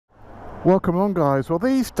Welcome along, guys. Well,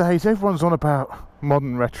 these days everyone's on about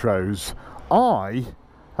modern retros. I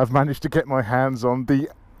have managed to get my hands on in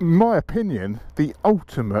my opinion, the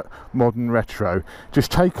ultimate modern retro.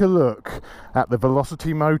 Just take a look at the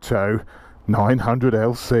Velocity Moto 900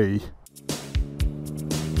 LC.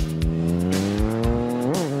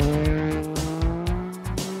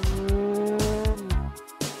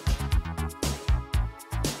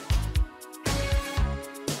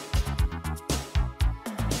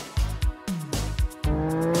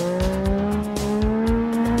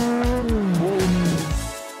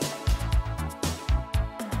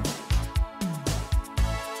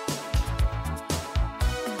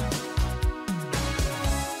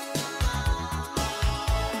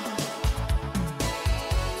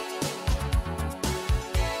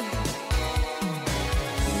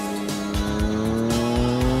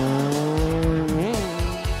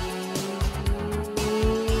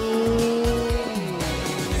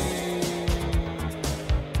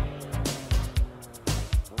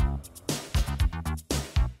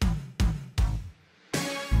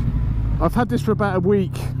 I've had this for about a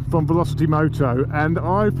week from Velocity Moto and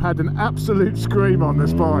I've had an absolute scream on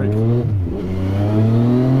this bike.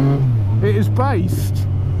 It is based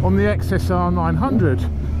on the XSR 900,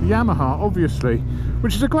 Yamaha obviously,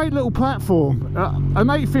 which is a great little platform. An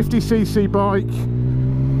 850cc bike,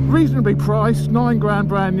 reasonably priced, 9 grand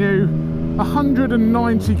brand new,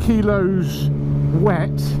 190 kilos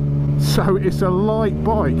wet, so it's a light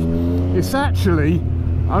bike. It's actually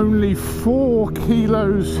only 4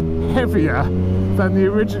 kilos heavier than the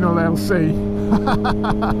original LC.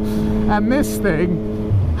 And this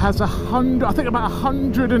thing has I think about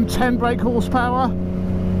 110 brake horsepower,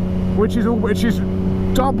 which is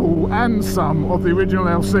double and some of the original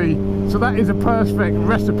LC. So that is a perfect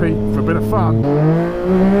recipe for a bit of fun.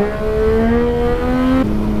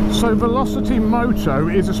 So Velocity Moto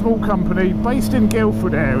is a small company based in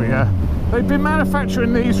Guildford area. They've been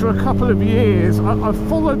manufacturing these for a couple of years. I've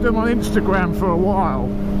followed them on Instagram for a while.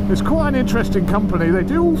 It's quite an interesting company. They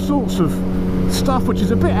do all sorts of stuff which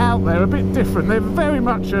is a bit out there, a bit different. They're very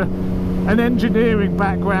much an engineering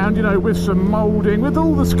background, you know, with some moulding, with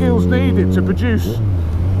all the skills needed to produce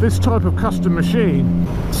this type of custom machine.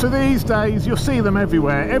 So these days you'll see them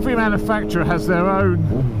everywhere. Every manufacturer has their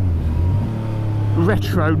own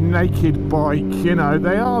retro naked bike, you know,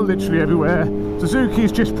 they are literally everywhere.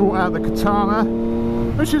 Suzuki's just brought out the Katana,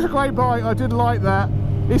 which is a great bike. I did like that.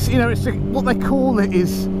 It's, you know, what they call it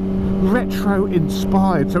is retro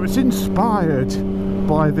inspired, so it's inspired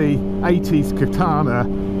by the 80s Katana.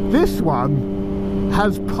 This one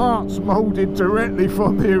has parts molded directly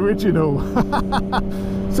from the original.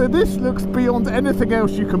 So this looks beyond anything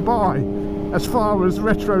else you can buy as far as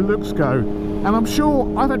retro looks go. And I'm sure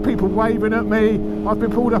I've had people waving at me. I've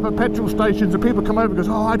been pulled up at petrol stations and people come over and goes,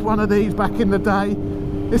 oh, I had one of these back in the day.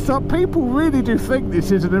 It's like people really do think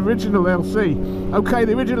this is an original LC. Okay,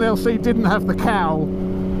 the original LC didn't have the cowl.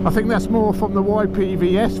 I think that's more from the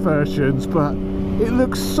YPVS versions, but it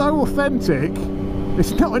looks so authentic.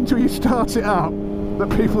 It's not until you start it up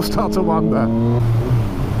that people start to wonder.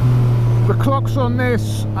 The clocks on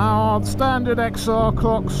this are standard XR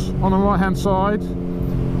clocks on the right hand side,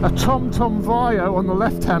 a TomTom Vio on the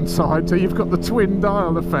left hand side, so you've got the twin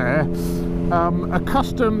dial affair, a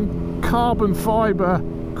custom carbon fibre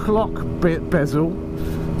clock bit bezel.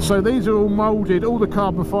 So these are all moulded, all the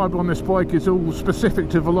carbon fibre on this bike is all specific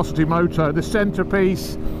to Velocity Moto. The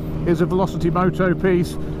centrepiece is a Velocity Moto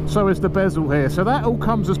piece, so is the bezel here. So that all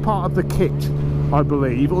comes as part of the kit, I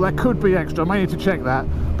believe, or that could be extra, I may need to check that.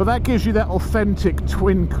 But that gives you that authentic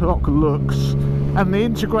twin clock looks. And the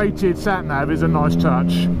integrated sat-nav is a nice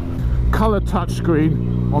touch. Colour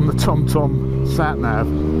touchscreen on the TomTom sat-nav.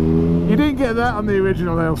 You didn't get that on the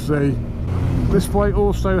original LC. This bike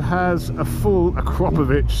also has a full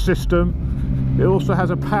Akropovich system. It also has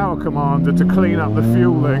a power commander to clean up the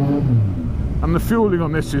fueling. And the fueling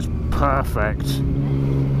on this is perfect.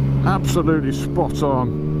 Absolutely spot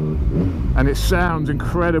on. And it sounds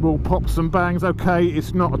incredible, pops and bangs. Okay,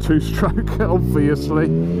 it's not a two-stroke, obviously.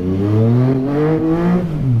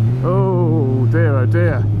 Oh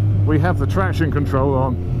dear, we have the traction control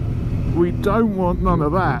on. We don't want none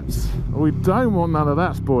of that. We don't want none of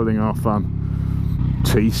that spoiling our fun.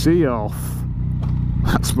 TC off.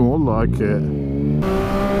 That's more like it.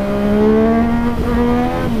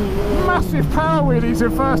 Massive power wheelies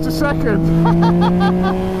in first to second.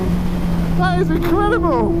 That is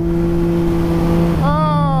incredible.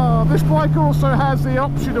 Oh, this bike also has the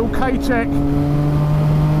optional K-Tech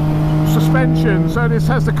suspension. So this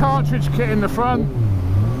has the cartridge kit in the front,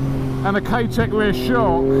 and a K-Tech rear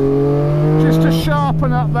shock, just to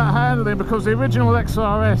sharpen up that handling, because the original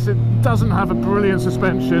XRS, it doesn't have a brilliant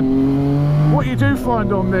suspension. What you do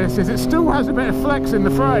find on this is it still has a bit of flex in the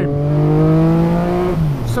frame,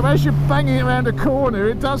 so as you're banging it around a corner,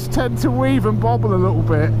 it does tend to weave and bobble a little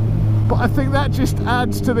bit, but I think that just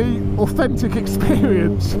adds to the authentic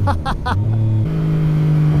experience.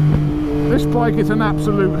 This bike is an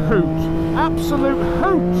absolute hoot. Absolute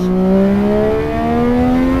hoot!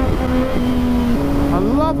 I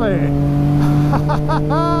love it!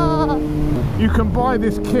 You can buy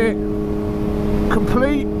this kit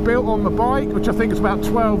complete, built on the bike, which I think is about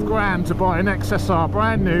 12 grand to buy an XSR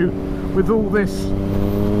brand new with all this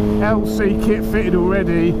LC kit fitted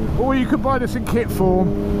already, or you could buy this in kit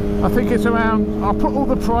form. I think it's around, I'll put all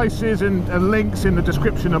the prices and links in the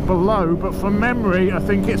description below, but from memory I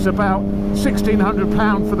think it's about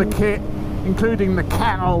 £1,600 for the kit, including the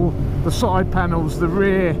cowl, the side panels, the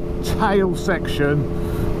rear tail section.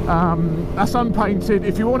 That's unpainted.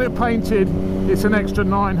 If you want it painted, it's an extra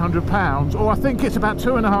 £900, or I think it's about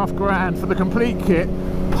 2.5 grand for the complete kit,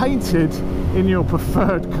 painted in your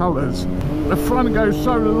preferred colours. The front goes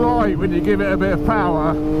so light when you give it a bit of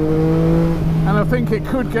power, and I think it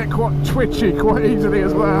could get quite twitchy quite easily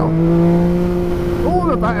as well. All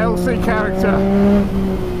of that LC character.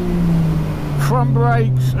 Front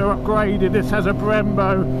brakes are upgraded. This has a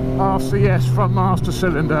Brembo RCS front master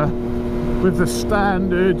cylinder with the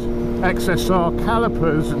standard XSR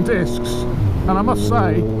calipers and discs, and I must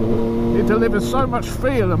say it delivers so much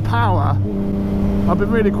feel and power. I've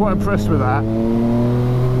been really quite impressed with that.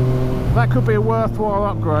 That could be a worthwhile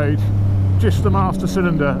upgrade, just the master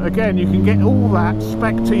cylinder. Again, you can get all that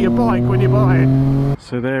spec to your bike when you buy it.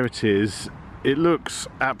 So there it is. It looks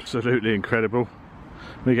absolutely incredible.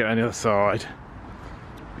 Let me get on the other side.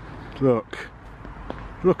 Look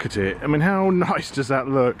at it. I mean, how nice does that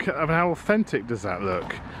look? I mean, how authentic does that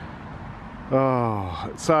look?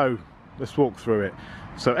 Oh, so let's walk through it.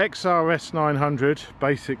 So XRS 900,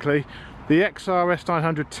 basically. The XRS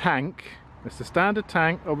 900 tank, it's the standard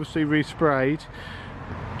tank, obviously resprayed.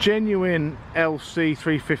 Genuine LC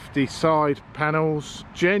 350 side panels,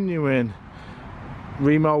 genuine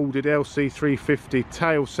remoulded LC 350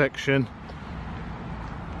 tail section,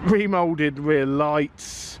 remoulded rear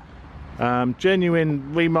lights,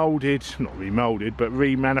 genuine remoulded, not remoulded, but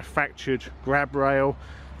remanufactured grab rail.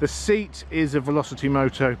 The seat is a Velocity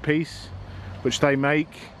Moto piece, which they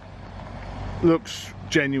make. Looks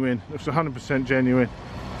genuine, looks 100% genuine.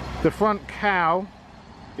 The front cowl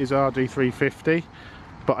is RD350,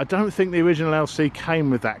 but I don't think the original LC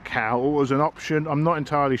came with that cowl, or was an option, I'm not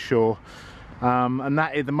entirely sure. And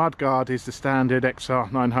that is, the mudguard is the standard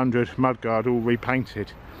XR900 mudguard, all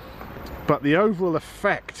repainted. But the overall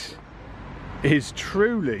effect is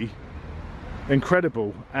truly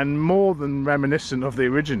incredible and more than reminiscent of the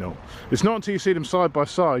original. It's not until you see them side by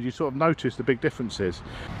side you sort of notice the big differences.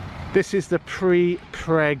 This is the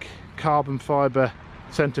pre-preg carbon fibre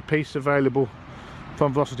centrepiece available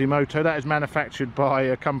from Velocity Moto. That is manufactured by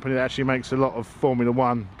a company that actually makes a lot of Formula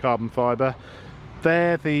 1 carbon fibre.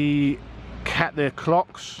 They're the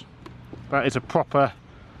clocks. That is a proper,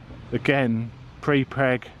 again,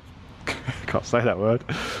 pre-preg, can't say that word,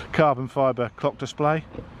 carbon fibre clock display.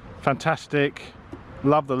 Fantastic,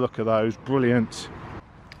 love the look of those, brilliant.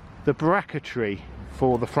 The bracketry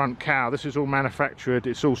for the front cowl, this is all manufactured,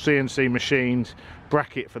 it's all CNC machined,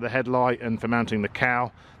 bracket for the headlight and for mounting the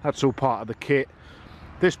cowl, that's all part of the kit.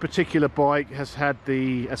 This particular bike has had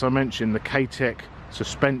the, as I mentioned, the K-Tech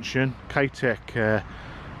suspension, K-Tech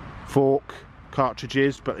fork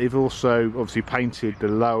cartridges, but they've also obviously painted the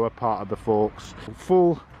lower part of the forks.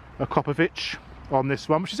 Full Akrapovic on this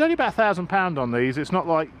one, which is only about £1,000 on these. It's not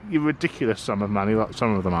like a ridiculous sum of money like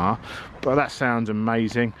some of them are, but that sounds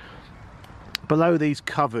amazing. Below these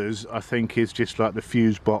covers, I think, is just like the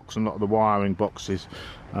fuse box and a lot of the wiring boxes,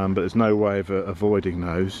 but there's no way of avoiding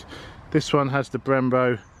those. This one has the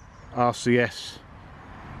Brembo RCS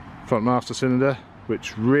front master cylinder,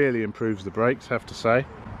 which really improves the brakes, I have to say.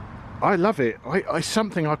 I love it. It's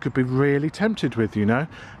something I could be really tempted with, you know.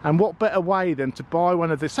 And what better way than to buy one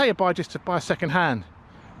of this, say you buy just to buy a second-hand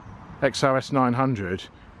XRS 900,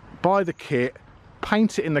 buy the kit,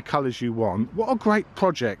 paint it in the colours you want. What a great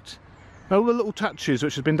project. All the little touches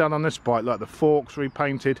which has been done on this bike, like the forks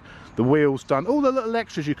repainted, the wheels done, all the little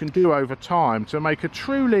extras you can do over time to make a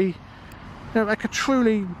truly, you know, like a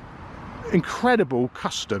truly incredible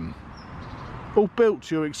custom, all built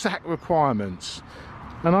to your exact requirements.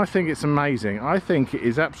 And I think it's amazing. I think it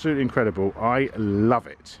is absolutely incredible. I love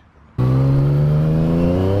it.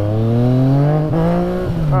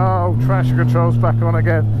 Oh, traction control's back on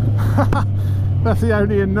again. That's the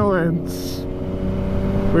only annoyance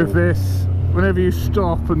with this. Whenever you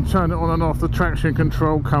stop and turn it on and off, the traction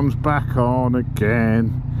control comes back on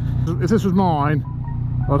again. If this was mine,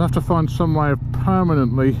 I'd have to find some way of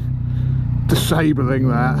permanently disabling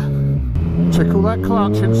that. Tickle that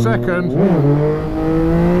clutch in second.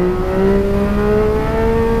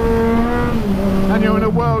 And you're in a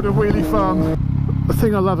world of wheelie fun. The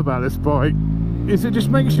thing I love about this bike is it just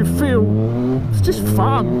makes you feel, it's just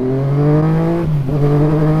fun.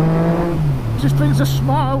 It just brings a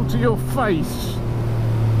smile to your face.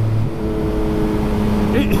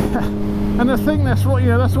 And I think that's what,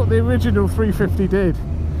 that's what the original 350 did.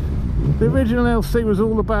 The original LC was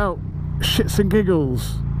all about shits and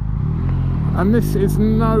giggles, and this is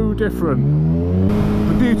no different.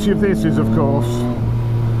 The beauty of this is, of course,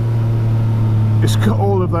 it's got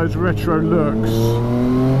all of those retro looks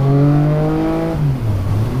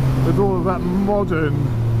with all of that modern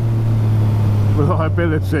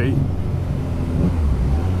reliability.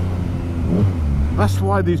 That's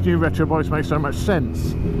why these new retro bikes make so much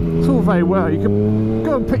sense. It's all very well. You can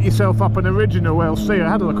go and pick yourself up an original LC. I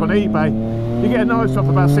had a look on eBay. You get a nice off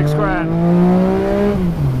about £6 grand.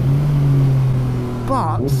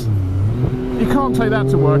 But you can't take that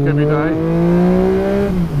to work every day.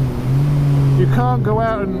 You can't go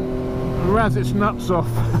out and razz its nuts off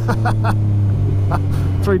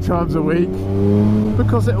 3 times a week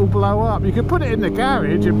because it will blow up. You can put it in the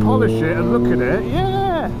garage and polish it and look at it.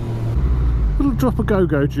 Yeah. Little drop of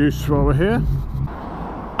go-go juice while we're here.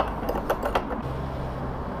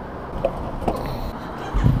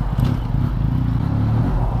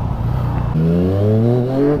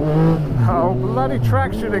 Oh, bloody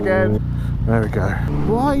traction again. There we go.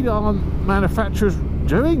 Why aren't manufacturers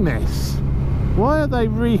doing this? Why are they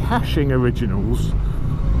rehashing originals,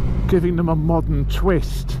 giving them a modern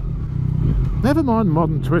twist? Never mind the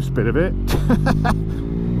modern twist bit of it.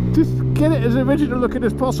 Just get it as original looking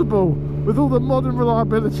as possible with all the modern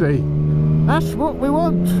reliability. That's what we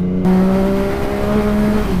want.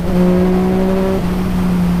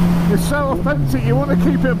 It's so authentic, you want to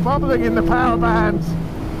keep it bubbling in the power band.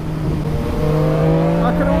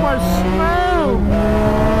 I can almost smell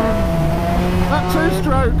that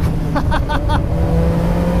two-stroke.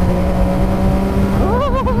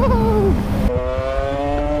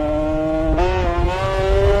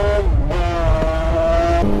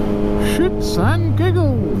 Shits and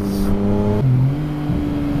giggles.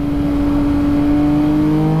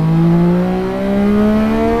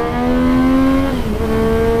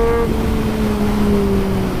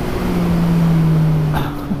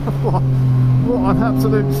 What an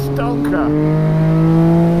absolute stonker.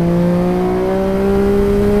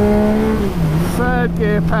 Third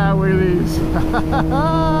gear power wheelies.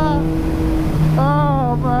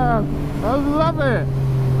 Oh man, I love it.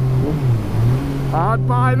 I'd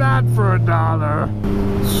buy that for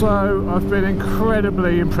 $1. So I've been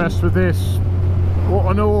incredibly impressed with this. What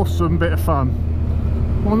an awesome bit of fun.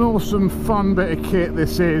 What an awesome fun bit of kit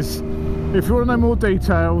this is. If you want to know more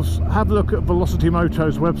details, have a look at Velocity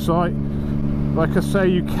Moto's website. Like I say,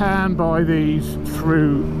 you can buy these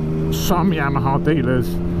through some Yamaha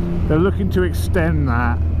dealers. They're looking to extend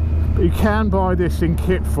that. But you can buy this in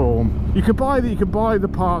kit form. You can buy the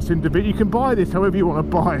parts individually. You can buy this however you want to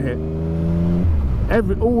buy it.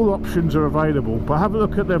 All options are available, but have a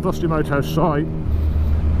look at their Velocity Moto site.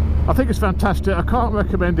 I think it's fantastic. I can't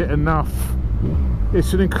recommend it enough.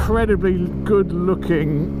 It's an incredibly good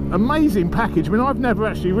looking, amazing package. I mean, I've never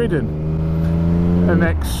actually ridden an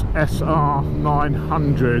GSXR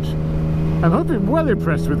 900 and I've been well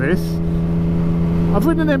impressed with this. I've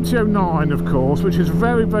ridden an MT-09, of course, which is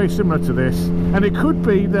very, very similar to this, and it could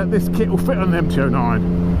be that this kit will fit on an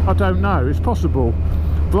MT-09. I don't know, it's possible.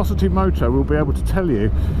 Velocity Moto will be able to tell you,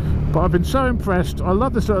 but I've been so impressed. I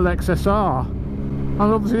love this little XSR, and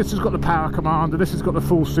obviously this has got the power command and this has got the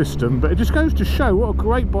full system, but it just goes to show what a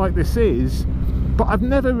great bike this is. But I've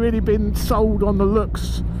never really been sold on the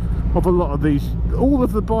looks of a lot of these, all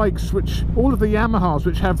of the bikes, all of the Yamahas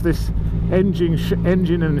which have this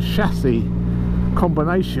engine and chassis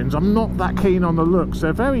combinations. I'm not that keen on the looks.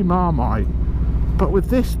 They're very Marmite, but with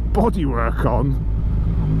this bodywork on,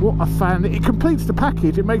 what a fan. It completes the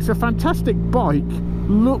package. It makes a fantastic bike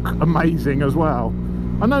look amazing as well.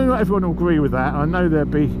 I know not everyone will agree with that. I know there'll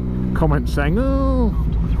be comments saying, oh,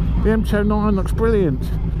 the MT-09 looks brilliant,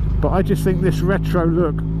 but I just think this retro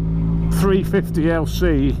look 350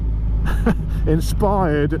 LC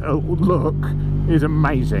inspired look is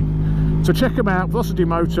amazing. So check them out, Velocity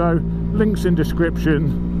Moto, links in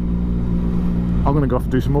description. I'm gonna go off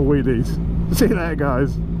and do some more wheelies. See you later,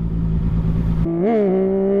 guys.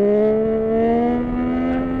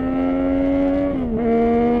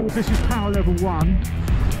 This is power level 1,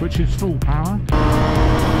 which is full power.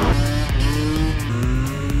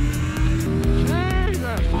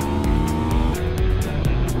 Jesus!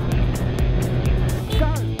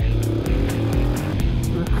 Go!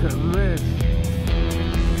 Look at this.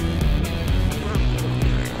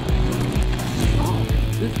 Oh,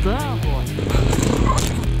 it's there, boy.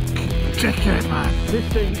 Check it, man. This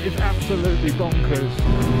thing is absolutely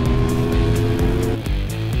bonkers.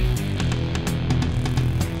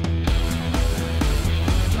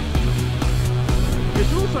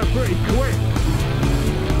 It's also pretty quick.